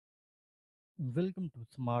Welcome to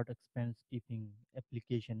Smart Expense Keeping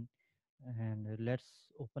application, and let's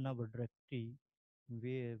open our directory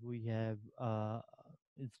where we have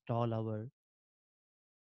install our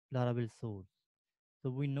Laravel source.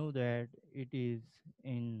 So we know that it is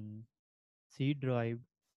in C drive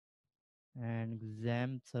and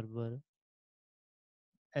XAMPP server,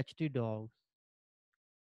 htdocs,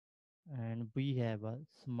 and we have a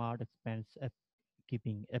Smart Expense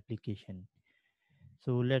keeping application.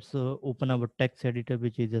 So let's open our text editor,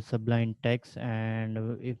 which is a Sublime text, and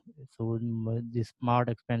if so, the smart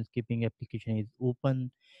expense keeping application is open.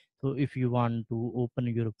 So if you want to open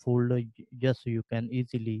your folder, just so you can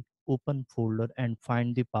easily open folder and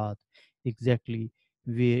find the path exactly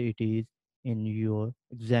where it is in your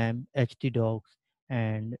exam, htdocs,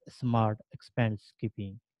 and smart expense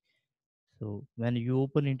keeping. So when you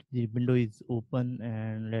open it, the window is open,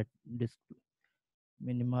 and let this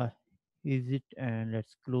minimize it, and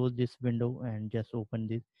let's close this window and just open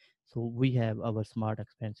this. So we have our smart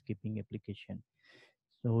expense keeping application.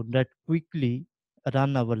 So that quickly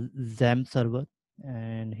run our XAMPP server,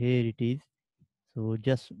 and here it is. So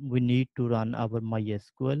just we need to run our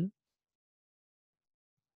MySQL.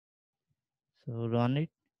 So run it.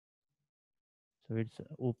 So it's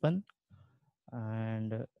open,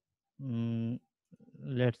 and mm,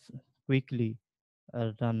 let's quickly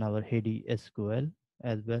run our heady SQL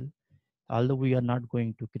as well. Although we are not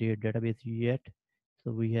going to create database yet,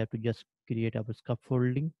 so we have to just create our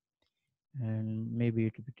scaffolding, and maybe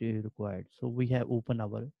it will be required. So we have open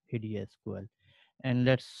our HDSQL, and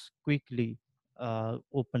let's quickly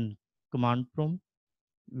open command prompt,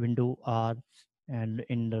 window R, and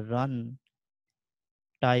in the run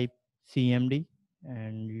type cmd,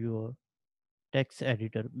 and your text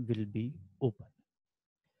editor will be open.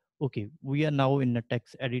 Okay, we are now in the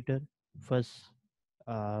text editor. First,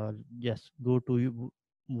 just go to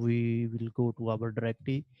we will go to our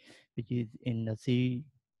directory, which is in the C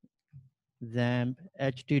XAMPP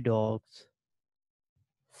htdocs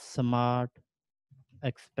smart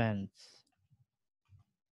expense,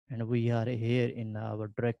 and we are here in our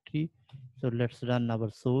directory. So let's run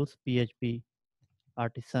our source php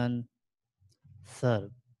artisan serve,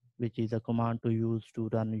 which is a command to use to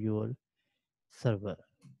run your server.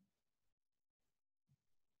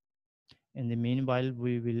 In the meanwhile,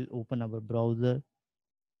 we will open our browser.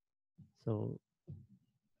 So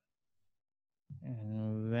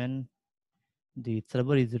and when the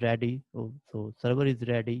server is ready, so server is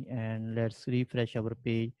ready, and let's refresh our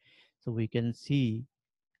page, so we can see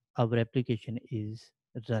our application is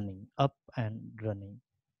running up and running.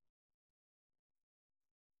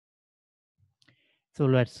 So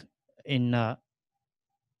let's in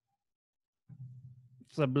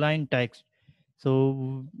Sublime text.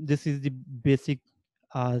 So this is the basic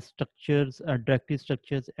structures, directory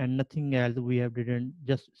structures, and nothing else. We have didn't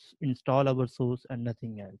just install our source and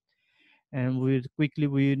nothing else. And we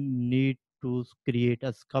need to create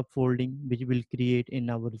a scaffolding which will create in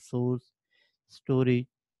our source storage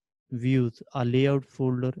views, a layout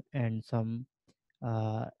folder, and some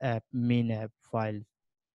app main app files.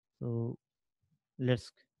 So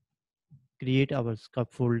let's create our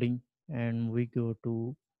scaffolding, and we go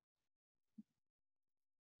to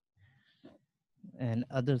an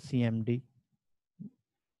other cmd.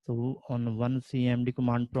 So on one cmd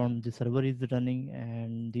command prompt, the server is running,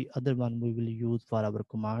 and the other one we will use for our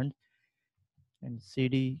command, and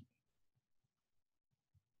cd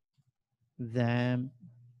XAMPP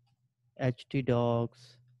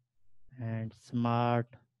htdocs and smart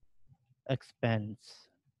expense.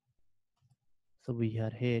 So we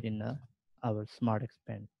are here in our smart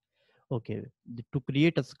expense. Okay, to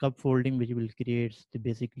create a scaffolding which will create the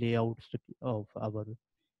basic layout of our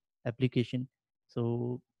application.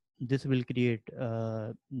 So this will create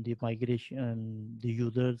the migration, the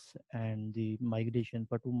users, and the migration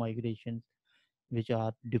for two migrations, which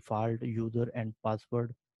are default user and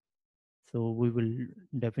password. So we will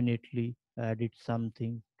definitely edit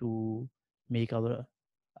something to make our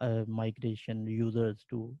migration users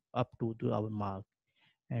to up to our mark.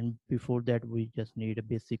 And before that, we just need a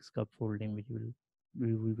basic scaffolding which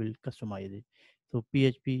we will customize it. So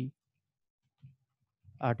php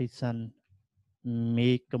artisan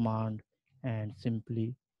make command, and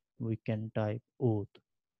simply we can type auth.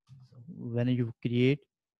 So when you create,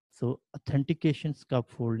 so authentication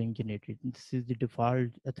scaffolding generated, this is the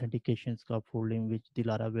default authentication scaffolding which the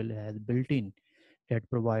Laravel has built in, that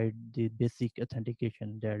provide the basic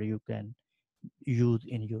authentication that you can use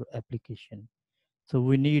in your application. So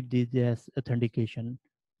we need this as authentication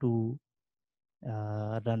to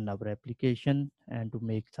run our application and to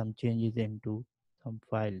make some changes into some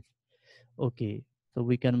files. Okay, So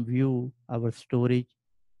we can view our storage.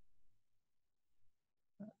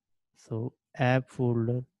 So app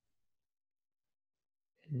folder,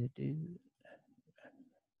 it is,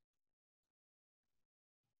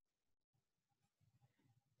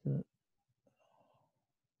 uh,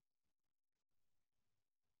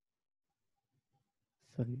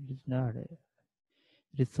 sorry, it is not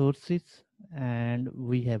resources, and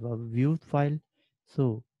we have a view file.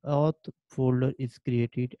 So auth folder is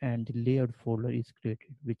created and the layout folder is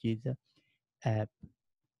created, which is a app.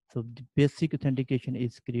 So the basic authentication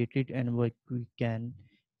is created, and what we can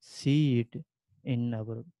see it in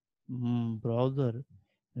our browser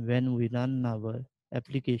when we run our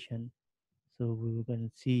application. So we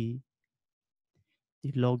can see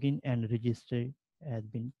the login and register has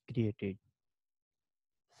been created.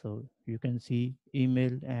 So you can see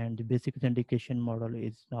email and the basic authentication model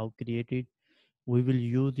is now created. We will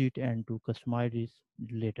use it and to customize it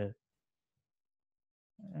later.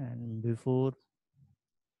 And before,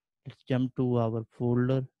 let's jump to our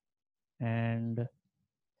folder. And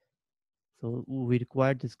so we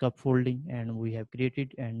require the scaffolding and we have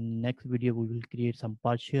created, and next video we will create some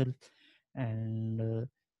partial and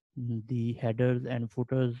the headers and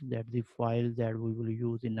footers, that the files that we will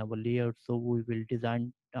use in our layout. So we will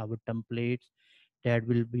design our templates that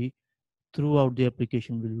will be throughout the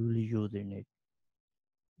application we will use in it.